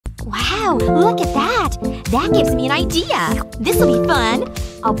Wow, look at that! That gives me an idea! This'll be fun!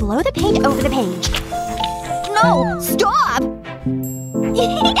 I'll blow the paint over the page. No! Stop!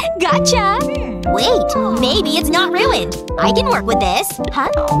 Gotcha! Wait, maybe it's not ruined. I can work with this. Huh?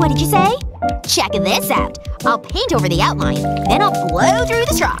 What did you say? Check this out. I'll paint over the outline, then I'll blow through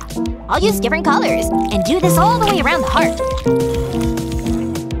the straw. I'll use different colors, and do this all the way around the heart.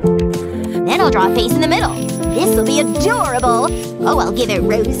 Then I'll draw a face in the middle. This'll be adorable! Oh, I'll give it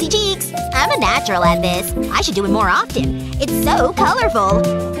rosy cheeks. I'm a natural at this. I should do it more often. It's so colorful.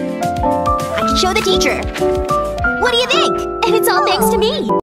 I can show the teacher. What do you think? And it's all thanks to me!